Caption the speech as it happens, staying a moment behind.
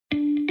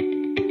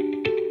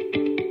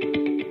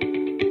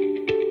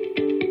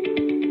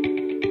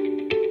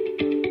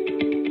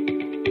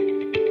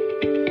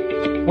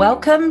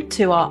Welcome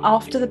to our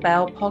After the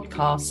Bell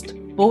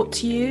podcast, brought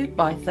to you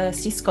by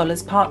Thirsty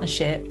Scholars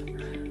Partnership.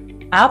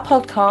 Our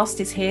podcast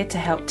is here to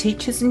help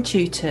teachers and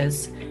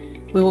tutors.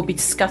 We will be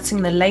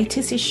discussing the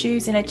latest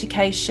issues in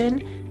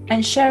education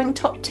and sharing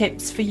top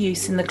tips for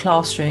use in the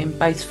classroom,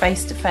 both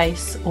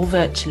face-to-face or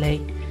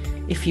virtually.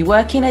 If you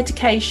work in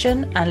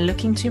education and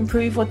looking to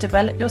improve or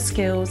develop your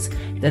skills,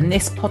 then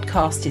this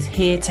podcast is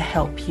here to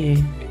help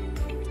you.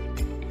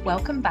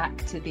 Welcome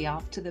back to the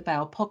After the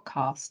Bell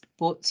podcast,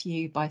 brought to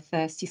you by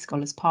Thirsty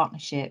Scholars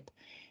Partnership.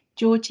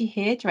 Georgie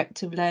here,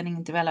 Director of Learning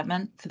and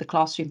Development for the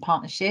Classroom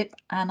Partnership,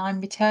 and I'm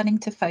returning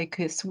to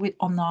focus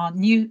on our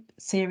new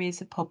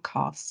series of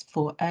podcasts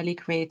for early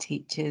career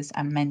teachers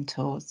and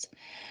mentors.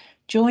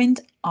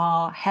 Joined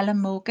are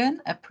Helen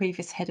Morgan, a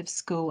previous head of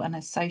school and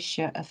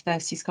associate of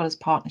Thirsty Scholars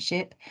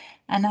Partnership,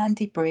 and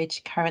Andy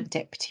Bridge, current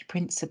deputy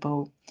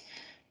principal.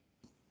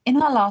 In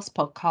our last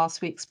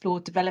podcast, we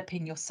explored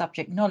developing your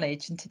subject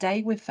knowledge, and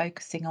today we're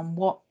focusing on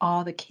what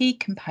are the key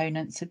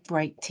components of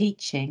great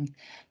teaching.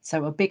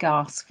 So a big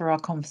ask for our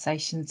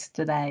conversations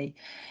today.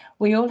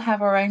 We all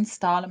have our own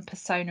style and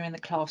persona in the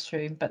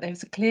classroom, but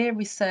there's a clear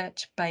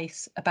research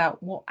base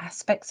about what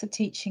aspects of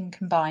teaching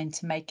combine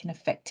to make an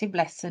effective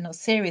lesson or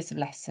series of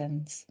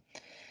lessons.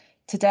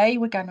 Today,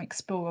 we're going to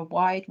explore a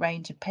wide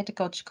range of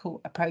pedagogical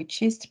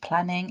approaches to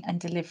planning and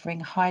delivering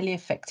highly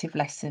effective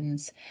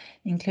lessons,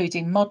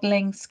 including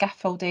modelling,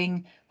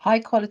 scaffolding,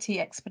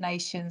 high-quality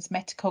explanations,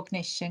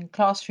 metacognition,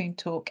 classroom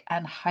talk,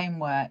 and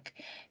homework.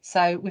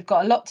 So we've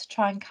got a lot to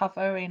try and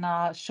cover in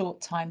our short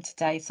time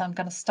today. So I'm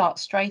going to start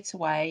straight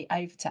away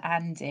over to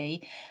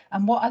Andy.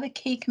 And what are the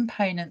key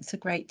components of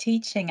great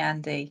teaching,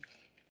 Andy?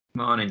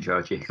 Morning,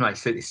 Georgie. Like I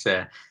said, it's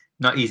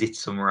not easy to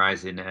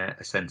summarise in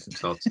a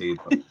sentence or two,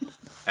 but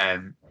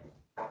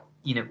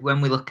when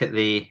we look at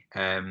the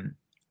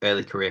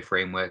early career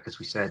framework, as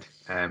we said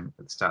at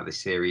the start of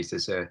this series,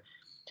 there's a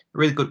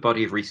really good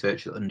body of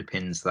research that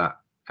underpins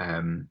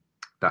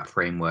that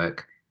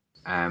framework,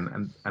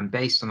 and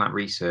based on that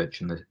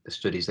research and the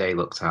studies they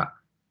looked at,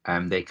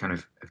 they kind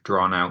of have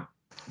drawn out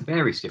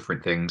various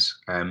different things.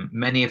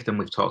 Many of them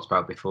we've talked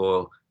about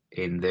before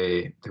in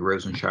the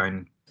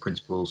Rosenshine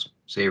Principles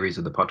series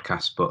of the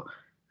podcast, but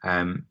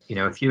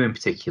a few in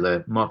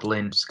particular: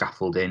 modelling,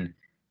 scaffolding,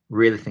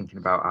 really thinking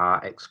about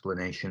our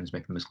explanations,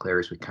 making them as clear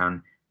as we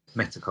can,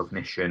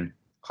 metacognition,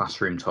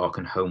 classroom talk,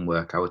 and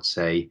homework, I would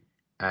say,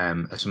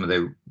 are some of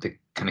the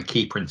kind of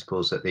key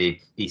principles that the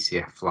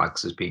ECF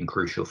flags as being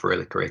crucial for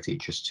early career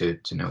teachers to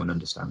know and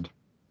understand.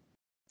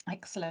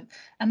 Excellent.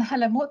 And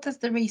Helen, what does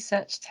the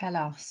research tell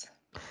us?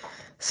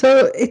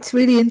 So it's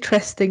really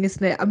interesting,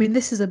 isn't it? I mean,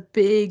 this is a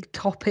big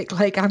topic,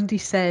 like Andy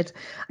said.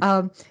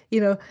 I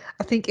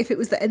think if it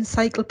was the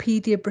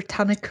Encyclopedia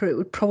Britannica, it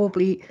would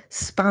probably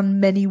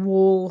span many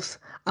walls.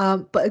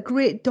 But a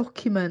great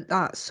document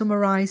that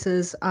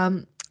summarises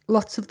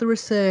lots of the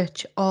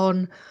research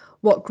on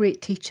what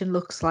great teaching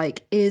looks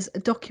like is a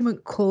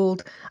document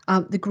called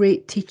the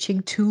Great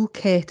Teaching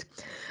Toolkit.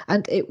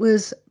 And it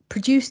was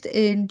produced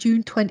in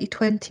June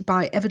 2020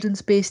 by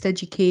Evidence-Based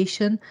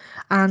Education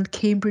and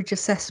Cambridge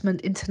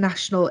Assessment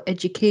International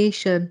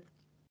Education.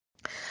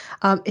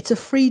 It's a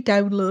free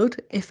download.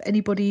 If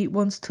anybody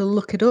wants to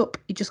look it up,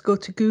 you just go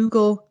to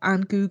Google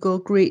and Google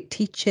Great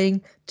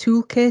Teaching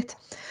Toolkit.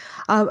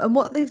 And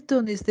what they've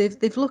done is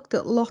they've looked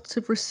at lots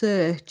of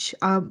research,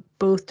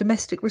 both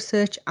domestic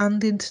research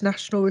and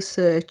international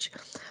research,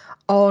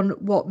 on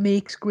what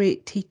makes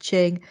great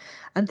teaching,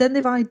 and then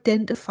they've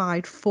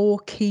identified 4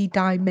 key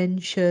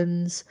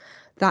dimensions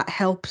that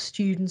help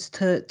students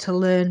to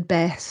learn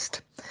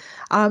best.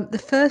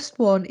 The first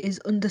one is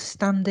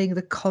understanding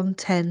the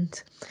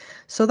content.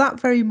 So that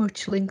very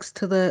much links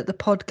to the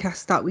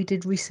podcast that we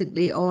did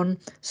recently on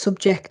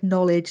subject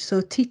knowledge. So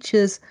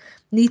teachers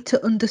need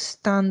to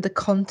understand the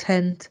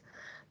content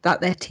that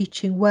they're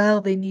teaching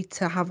well. They need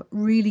to have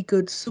really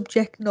good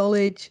subject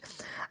knowledge,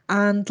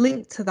 and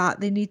linked to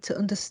that, they need to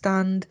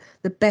understand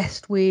the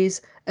best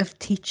ways of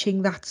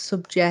teaching that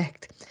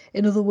subject.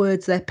 In other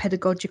words, their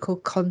pedagogical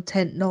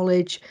content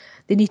knowledge.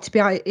 They need to be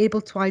able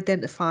to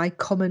identify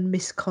common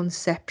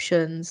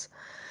misconceptions.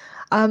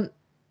 The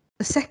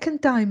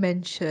second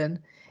dimension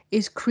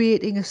is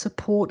creating a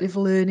supportive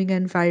learning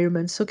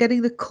environment. So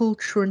getting the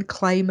culture and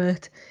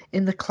climate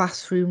in the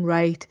classroom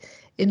right.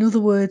 In other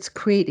words,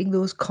 creating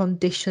those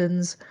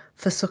conditions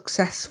for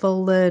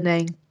successful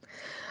learning.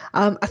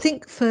 I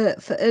think for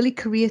early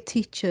career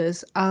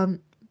teachers,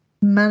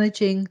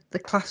 managing the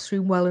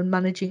classroom well and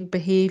managing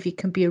behaviour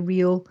can be a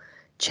real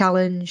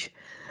challenge.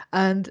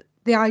 And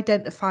they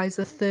identify as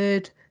the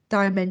third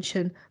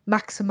dimension,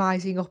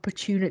 maximising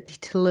opportunity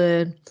to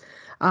learn.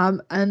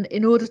 And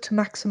in order to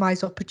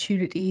maximise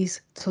opportunities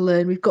to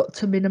learn, we've got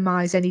to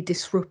minimise any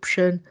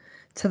disruption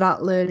to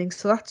that learning.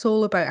 So that's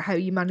all about how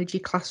you manage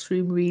your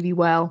classroom really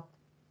well.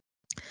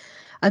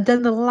 And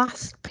then the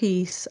last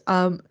piece,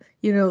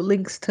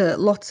 links to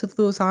lots of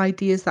those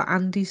ideas that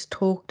Andy's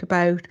talked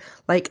about,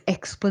 like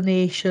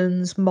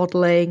explanations,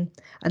 modelling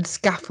and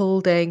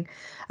scaffolding.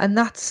 And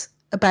that's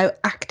about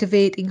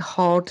activating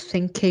hard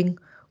thinking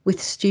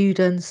with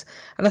students.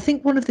 And I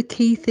think one of the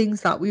key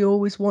things that we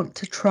always want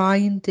to try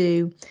and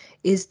do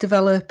is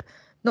develop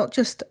not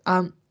just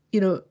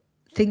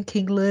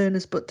thinking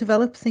learners, but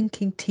develop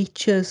thinking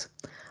teachers,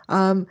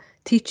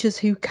 teachers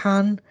who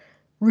can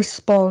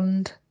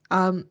respond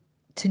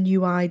to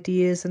new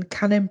ideas and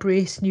can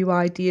embrace new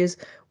ideas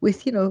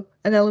with, an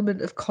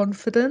element of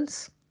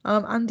confidence.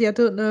 Andy, I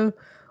don't know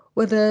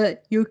whether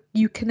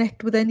you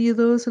connect with any of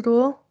those at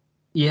all.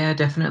 Yeah,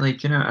 definitely.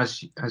 Do you know,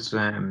 as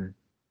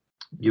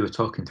you were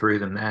talking through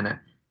them then, I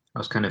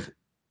was kind of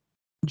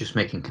just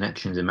making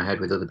connections in my head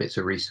with other bits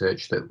of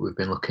research that we've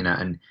been looking at,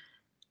 and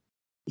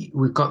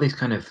we've got these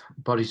kind of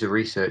bodies of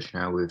research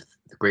now with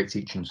the Great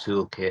Teaching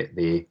Toolkit,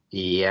 the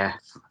EEF,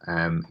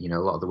 a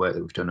lot of the work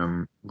that we've done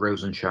on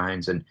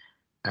Rosenshines, and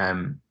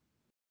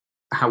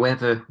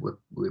however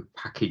we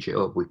package it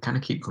up, we kind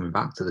of keep coming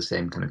back to the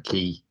same kind of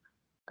key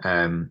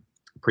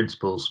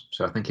principles.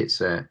 So I think it's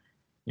a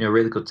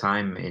really good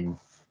time in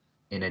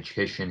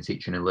education,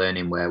 teaching and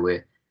learning, where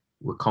we're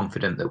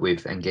confident that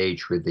we've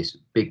engaged with this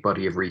big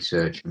body of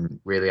research and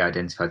really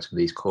identified some of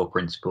these core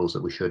principles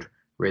that we should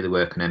really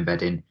work on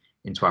embedding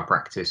into our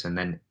practice. And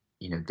then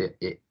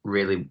it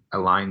really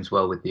aligns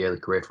well with the early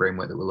career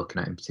framework that we're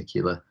looking at in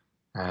particular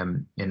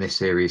in this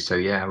series. So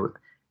yeah,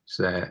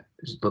 it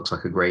looks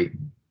like a great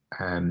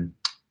kind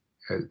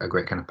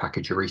of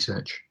package of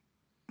research.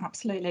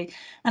 Absolutely.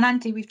 And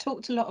Andy, we've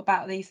talked a lot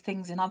about these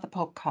things in other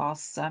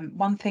podcasts.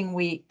 One thing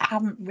we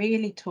haven't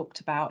really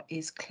talked about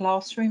is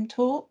classroom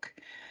talk.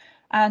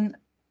 And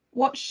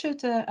what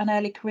should an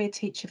early career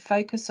teacher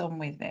focus on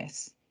with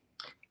this?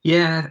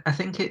 Yeah, I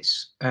think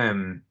it's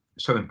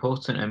so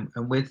important.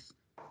 And with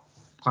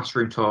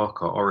classroom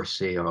talk or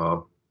oracy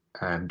or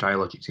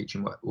dialogic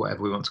teaching,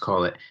 whatever we want to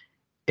call it,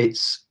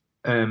 it's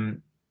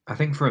I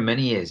think for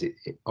many years,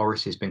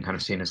 oracy has been kind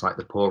of seen as like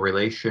the poor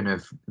relation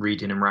of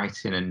reading and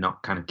writing, and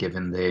not kind of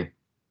given the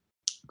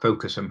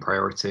focus and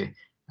priority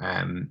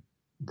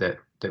that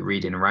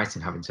reading and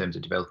writing have in terms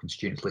of developing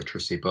students'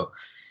 literacy. But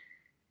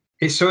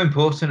it's so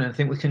important, and I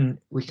think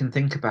we can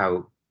think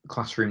about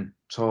classroom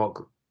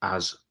talk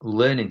as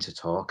learning to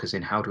talk, as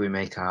in how do we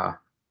make our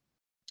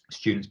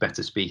students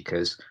better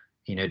speakers.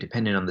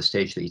 Depending on the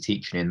stage that you're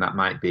teaching in, that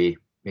might be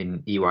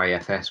in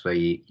EYFS, where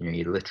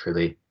you're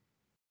literally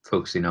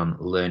focusing on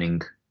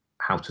learning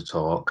how to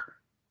talk,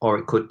 or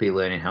it could be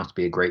learning how to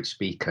be a great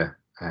speaker,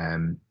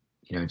 in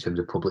terms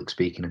of public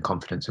speaking and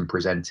confidence and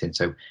presenting.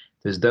 So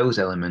there's those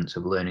elements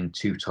of learning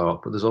to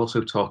talk, but there's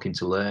also talking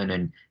to learn,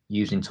 and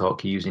using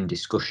talk, using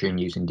discussion,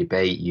 using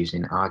debate,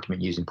 using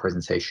argument, using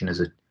presentation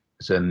as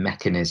a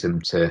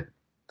mechanism to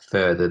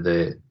further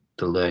the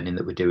learning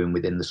that we're doing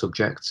within the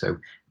subject. So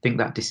I think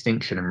that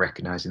distinction and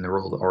recognizing the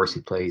role that oracy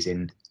plays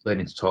in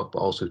learning to talk, but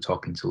also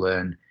talking to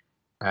learn,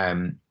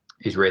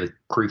 is really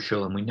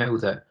crucial. And we know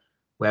that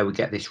where we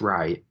get this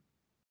right,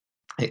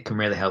 it can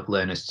really help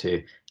learners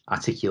to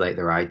articulate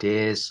their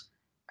ideas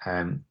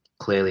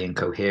clearly and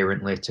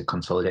coherently, to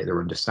consolidate their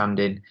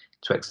understanding,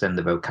 to extend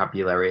the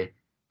vocabulary.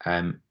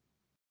 And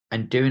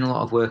doing a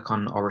lot of work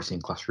on oracy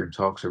and classroom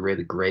talks a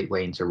really great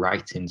way into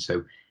writing.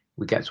 So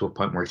we get to a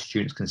point where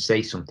students can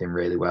say something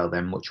really well,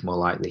 they're much more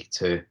likely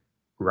to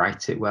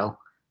write it well.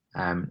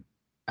 And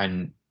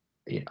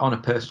on a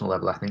personal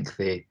level, I think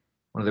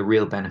one of the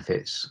real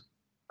benefits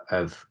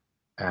of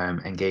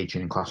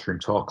engaging in classroom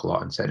talk a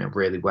lot and setting it up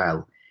really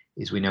well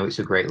is we know it's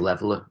a great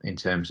leveler in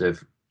terms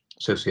of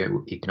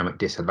socioeconomic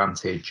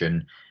disadvantage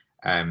and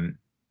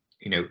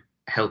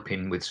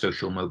helping with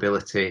social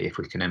mobility. If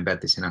we can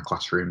embed this in our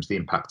classrooms, the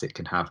impact it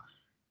can have,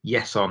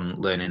 yes, on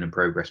learning and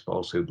progress, but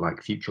also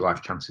like future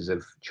life chances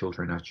of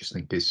children, I just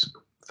think is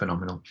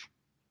phenomenal.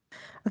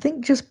 I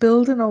think just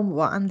building on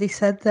what Andy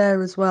said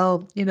there as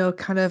well,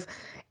 kind of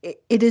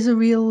it is a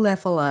real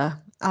leveler.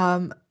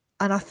 And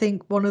I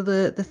think one of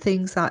the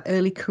things that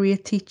early career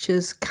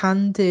teachers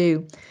can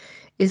do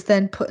is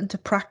then put into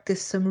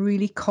practice some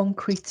really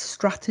concrete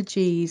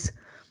strategies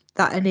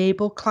that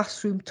enable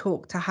classroom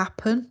talk to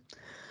happen.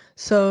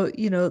 So,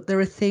 there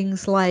are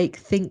things like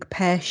think,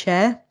 pair,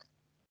 share.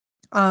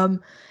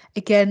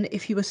 Again,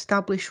 if you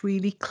establish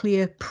really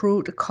clear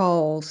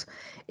protocols,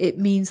 it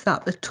means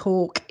that the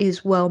talk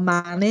is well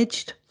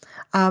managed,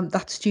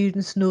 that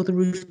students know the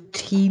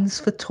routines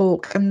for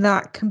talk, and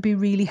that can be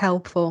really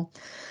helpful.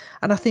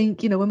 And I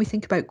think, when we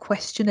think about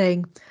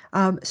questioning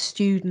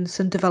students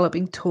and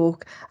developing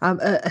talk,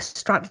 a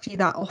strategy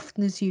that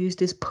often is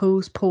used is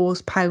pose,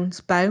 pause,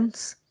 pounce,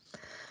 bounce,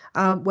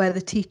 where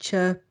the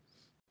teacher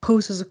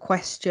poses a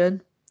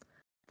question,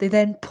 they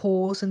then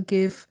pause and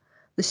give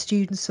the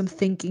students some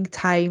thinking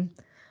time.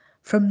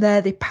 From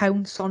there, they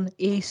pounce on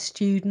a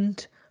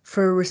student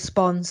for a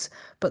response,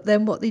 but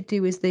then what they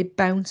do is they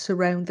bounce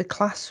around the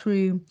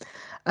classroom.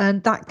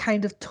 And that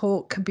kind of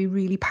talk can be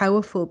really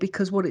powerful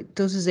because what it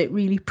does is it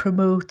really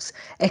promotes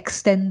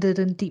extended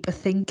and deeper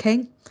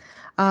thinking.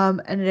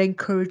 And it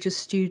encourages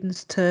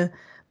students to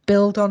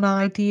build on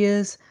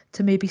ideas,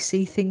 to maybe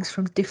see things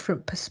from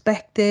different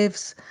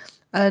perspectives.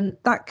 And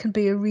that can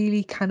be a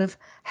really kind of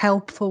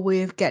helpful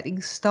way of getting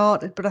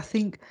started. But I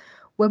think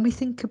when we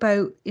think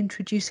about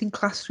introducing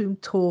classroom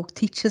talk,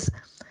 teachers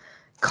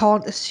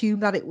can't assume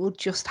that it will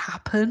just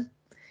happen.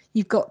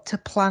 You've got to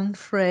plan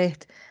for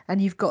it,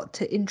 and you've got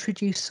to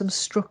introduce some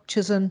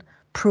structures and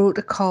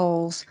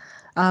protocols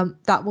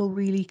that will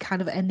really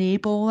kind of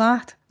enable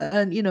that.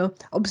 And,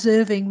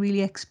 observing really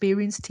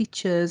experienced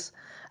teachers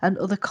and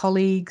other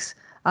colleagues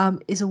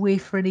is a way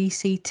for an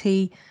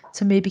ECT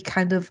to maybe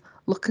kind of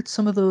look at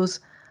some of those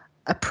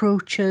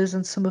approaches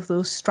and some of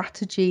those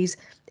strategies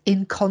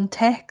in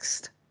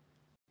context.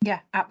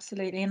 Yeah,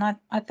 absolutely. And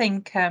I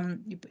think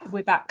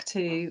we're back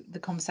to the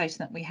conversation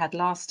that we had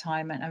last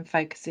time and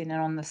focusing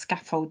on the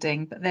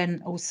scaffolding, but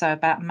then also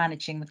about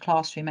managing the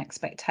classroom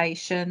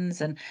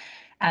expectations and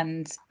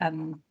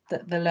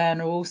that the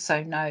learner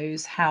also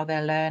knows how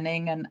they're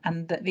learning,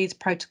 and that these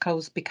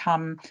protocols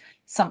become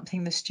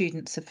something the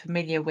students are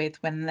familiar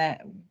with when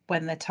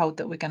they're told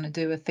that we're going to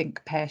do a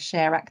think, pair,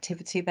 share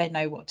activity. They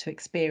know what to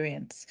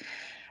experience.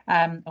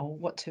 Or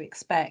what to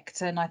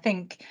expect. And I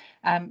think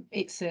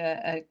it's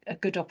a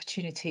good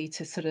opportunity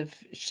to sort of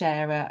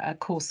share a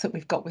course that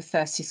we've got with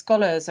Thirsty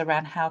Scholars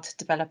around how to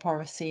develop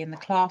oracy in the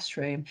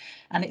classroom.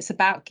 And it's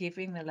about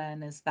giving the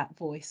learners that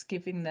voice,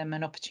 giving them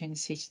an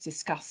opportunity to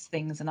discuss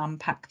things and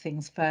unpack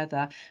things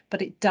further.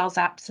 But it does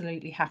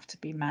absolutely have to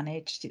be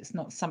managed. It's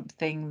not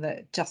something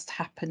that just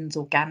happens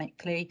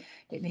organically.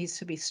 It needs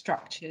to be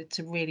structured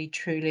to really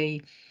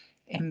truly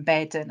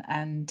embed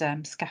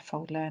and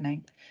scaffold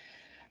learning.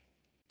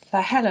 So,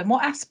 Helen,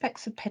 what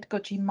aspects of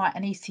pedagogy might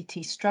an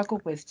ECT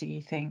struggle with, do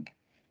you think?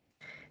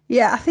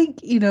 Yeah, I think,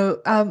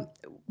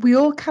 we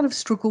all kind of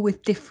struggle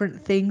with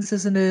different things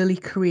as an early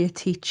career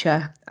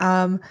teacher.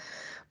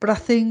 But I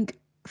think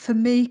for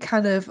me,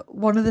 kind of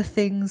one of the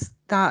things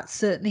that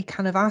certainly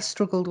kind of I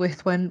struggled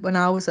with when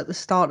I was at the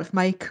start of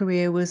my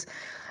career was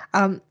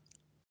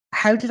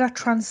how did I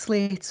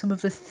translate some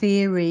of the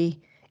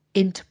theory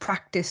into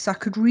practice? So I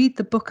could read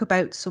the book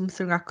about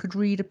something, I could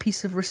read a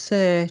piece of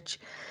research,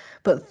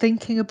 but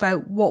thinking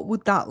about what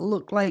would that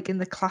look like in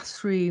the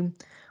classroom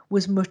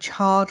was much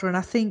harder. And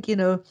I think,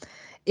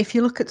 if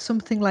you look at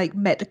something like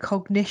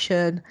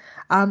metacognition,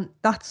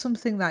 that's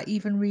something that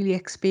even really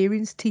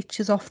experienced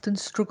teachers often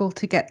struggle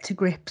to get to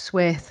grips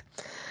with.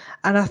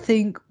 And I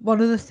think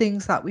one of the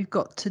things that we've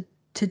got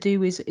to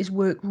do is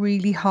work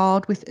really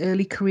hard with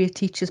early career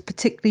teachers,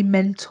 particularly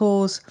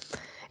mentors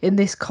in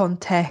this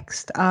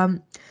context,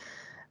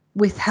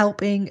 with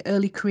helping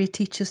early career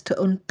teachers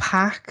to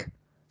unpack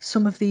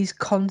some of these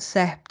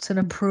concepts and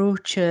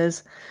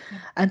approaches,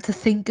 and to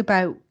think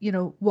about,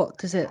 what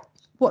does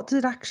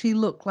it actually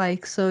look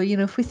like? So,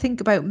 if we think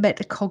about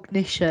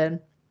metacognition,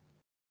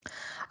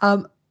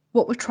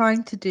 what we're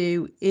trying to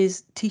do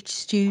is teach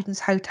students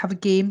how to have a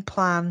game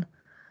plan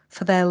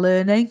for their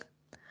learning.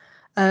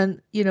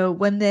 And,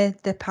 when they're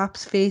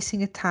perhaps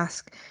facing a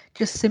task,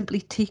 just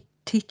simply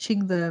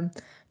teaching them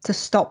to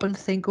stop and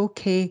think,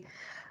 okay,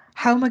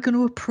 how am I going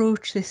to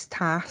approach this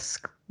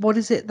task? What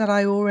is it that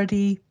I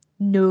already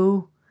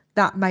know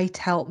that might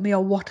help me,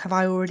 or what have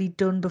I already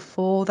done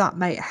before that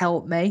might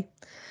help me?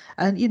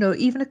 And,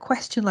 even a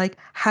question like,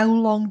 how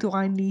long do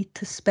I need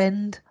to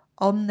spend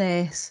on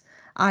this?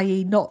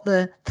 I.e., not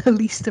the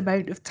least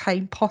amount of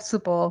time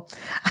possible,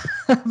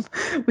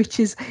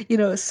 which is,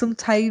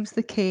 sometimes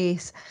the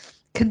case,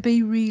 can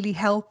be really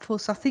helpful.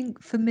 So I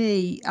think for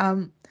me,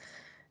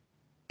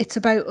 it's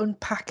about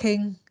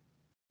unpacking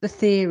the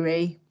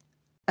theory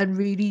and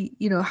really,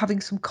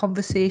 having some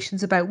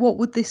conversations about what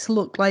would this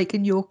look like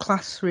in your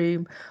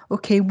classroom.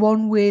 Okay,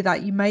 one way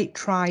that you might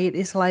try it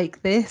is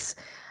like this.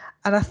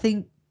 And I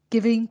think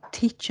giving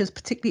teachers,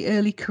 particularly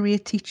early career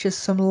teachers,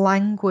 some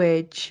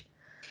language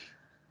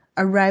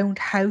around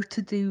how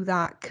to do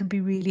that can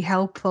be really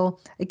helpful.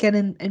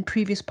 Again, in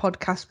previous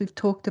podcasts, we've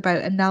talked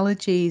about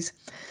analogies,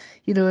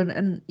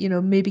 and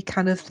maybe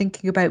kind of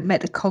thinking about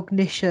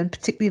metacognition,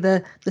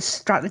 particularly the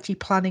strategy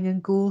planning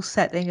and goal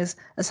setting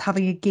as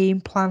having a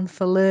game plan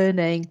for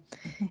learning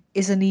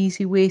is an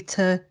easy way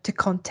to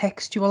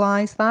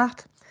contextualize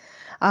that.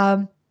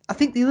 I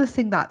think the other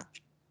thing that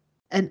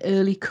an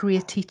early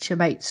career teacher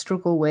might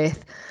struggle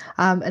with,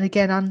 and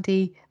again,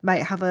 Andy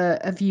might have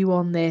a view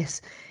on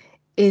this,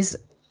 is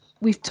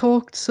we've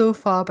talked so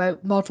far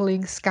about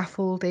modelling,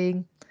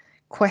 scaffolding,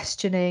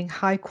 questioning,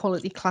 high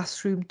quality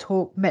classroom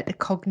talk,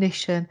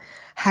 metacognition.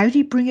 How do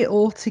you bring it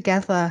all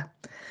together?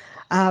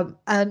 And,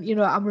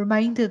 I'm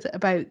reminded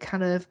about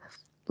kind of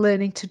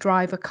learning to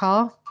drive a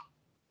car.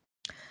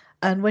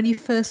 And when you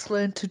first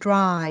learn to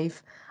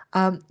drive,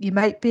 you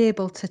might be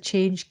able to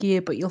change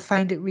gear, but you'll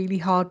find it really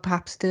hard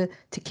perhaps to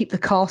keep the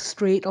car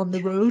straight on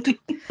the road.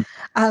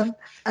 And,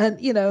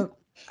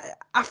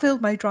 I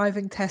failed my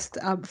driving test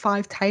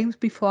 5 times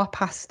before I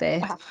passed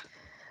it. Wow.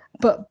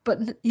 But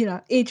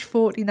age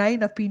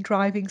 49, I've been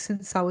driving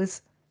since I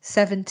was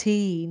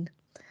 17,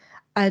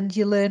 and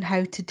you learn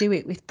how to do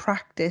it with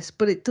practice,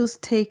 but it does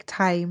take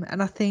time.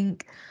 And I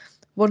think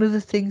one of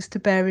the things to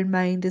bear in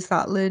mind is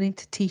that learning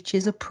to teach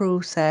is a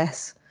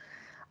process,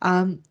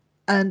 and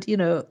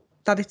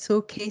that it's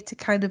okay to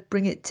kind of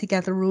bring it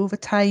together over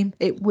time.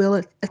 It will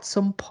at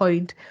some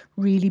point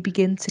really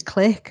begin to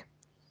click.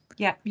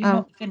 Yeah,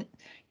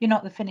 you're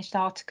not the finished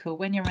article.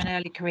 When you're an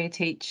early career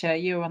teacher,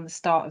 you're on the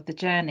start of the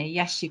journey.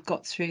 Yes, you've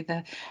got through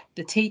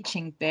the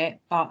teaching bit,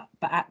 but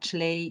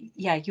actually,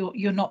 yeah,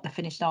 you're not the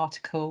finished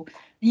article,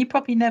 and you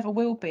probably never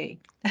will be.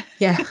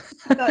 Yeah.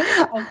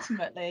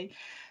 Ultimately.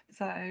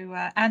 So,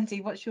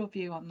 Andy, what's your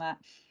view on that?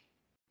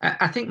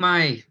 I think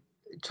my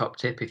top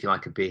tip, if you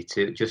like, would be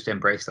to just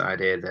embrace that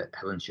idea that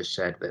Helen's just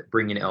said, that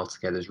bringing it all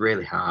together is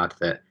really hard,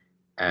 that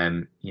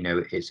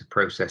it's a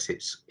process,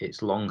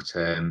 it's long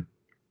term.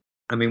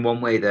 I mean,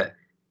 one way that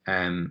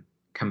can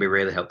be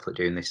really helpful at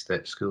doing this,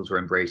 that schools are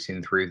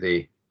embracing through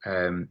the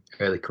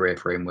early career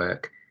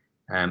framework,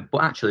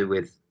 but actually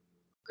with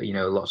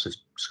lots of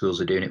schools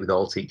are doing it with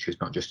all teachers,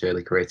 not just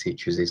early career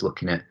teachers, is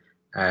looking at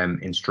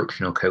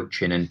instructional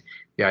coaching, and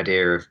the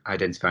idea of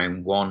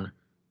identifying one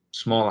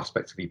small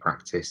aspect of your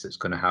practice that's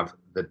going to have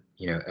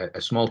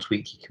a small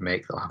tweak you can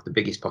make that'll have the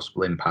biggest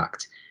possible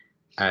impact,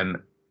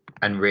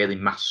 and really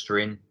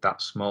mastering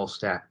that small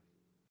step,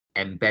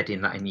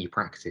 embedding that in your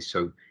practice.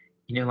 So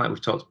like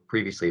we've talked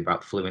previously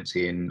about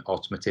fluency and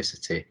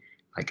automaticity,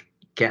 like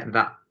get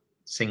that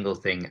single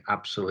thing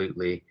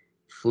absolutely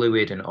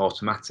fluid and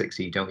automatic,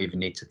 so you don't even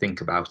need to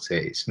think about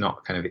it. It's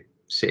not kind of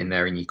sitting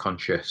there in your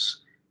conscious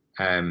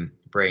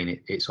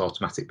brain. It's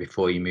automatic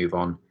before you move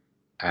on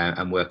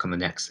and work on the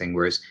next thing.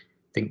 Whereas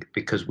I think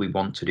because we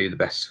want to do the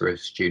best for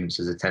students,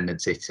 there's a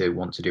tendency to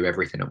want to do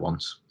everything at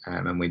once,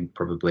 and we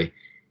probably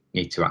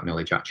need to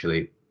acknowledge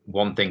actually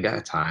one thing at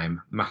a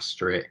time,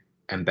 master it,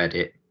 embed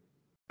it,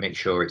 make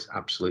sure it's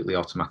absolutely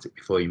automatic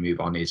before you move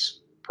on,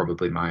 is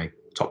probably my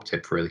top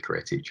tip for early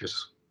career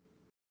teachers.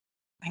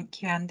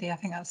 Thank you, Andy. I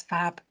think that's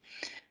fab.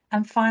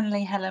 And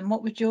finally, Helen,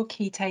 what would your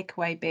key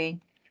takeaway be?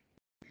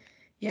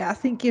 Yeah, I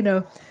think,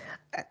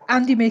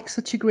 Andy makes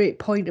such a great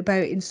point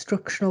about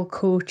instructional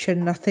coaching.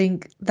 And I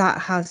think that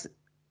has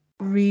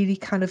really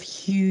kind of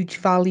huge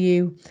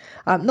value,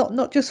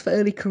 not just for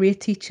early career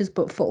teachers,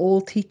 but for all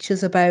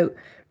teachers, about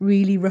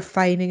really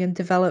refining and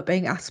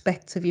developing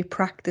aspects of your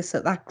practice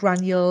at that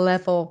granular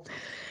level.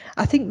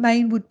 I think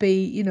mine would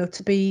be,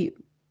 to be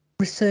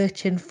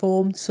research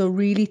informed. So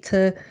really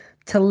to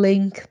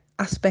link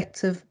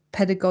aspects of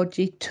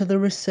pedagogy to the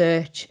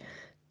research,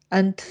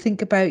 and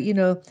think about,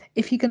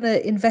 if you're going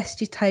to invest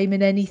your time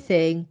in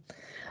anything,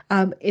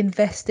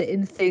 invest it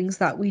in things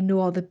that we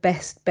know are the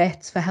best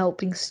bets for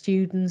helping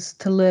students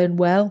to learn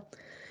well.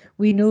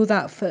 We know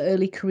that for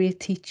early career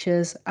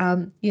teachers,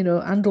 and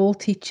all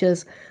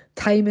teachers,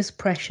 time is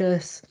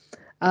precious.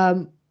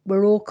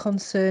 We're all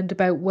concerned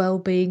about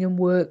well-being and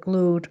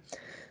workload.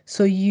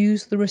 So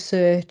use the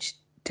research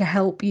to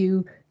help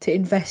you to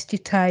invest your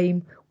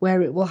time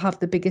where it will have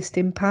the biggest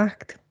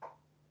impact.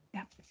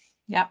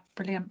 Yeah,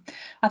 brilliant.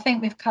 I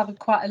think we've covered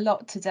quite a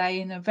lot today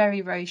in a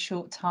very, very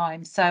short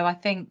time. So I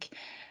think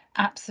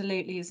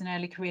absolutely, as an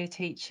early career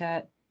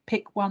teacher,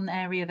 pick one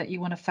area that you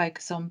want to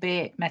focus on, be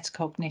it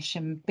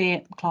metacognition, be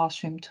it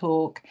classroom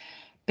talk,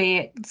 be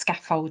it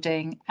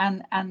scaffolding,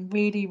 and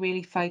really,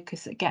 really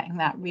focus at getting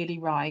that really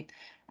right.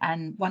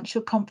 And once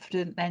you're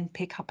confident, then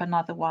pick up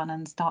another one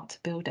and start to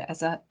build it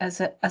as a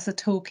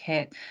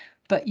toolkit.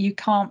 But you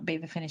can't be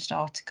the finished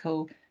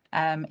article.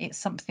 It's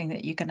something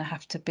that you're going to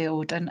have to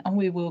build, and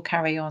we will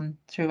carry on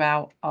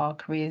throughout our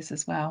careers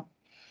as well.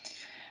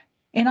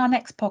 In our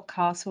next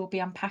podcast, we'll be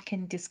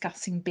unpacking,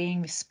 discussing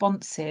being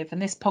responsive, and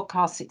this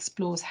podcast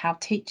explores how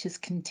teachers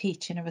can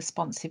teach in a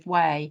responsive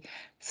way,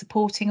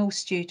 supporting all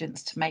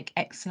students to make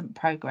excellent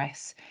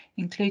progress,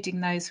 including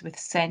those with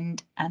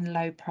SEND and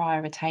low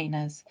prior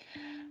attainers.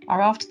 Our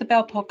After the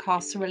Bell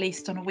podcasts are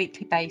released on a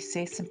weekly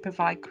basis and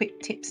provide quick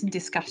tips and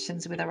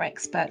discussions with our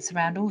experts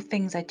around all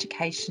things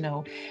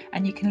educational.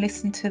 And you can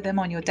listen to them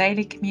on your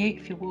daily commute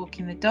if you're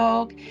walking the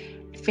dog,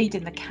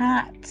 feeding the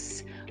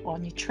cats,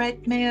 on your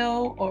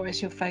treadmill, or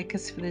as your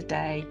focus for the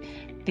day.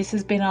 This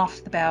has been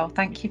After the Bell.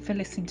 Thank you for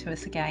listening to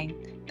us again.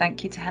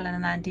 Thank you to Helen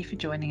and Andy for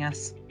joining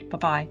us.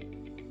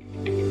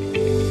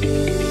 Bye-bye.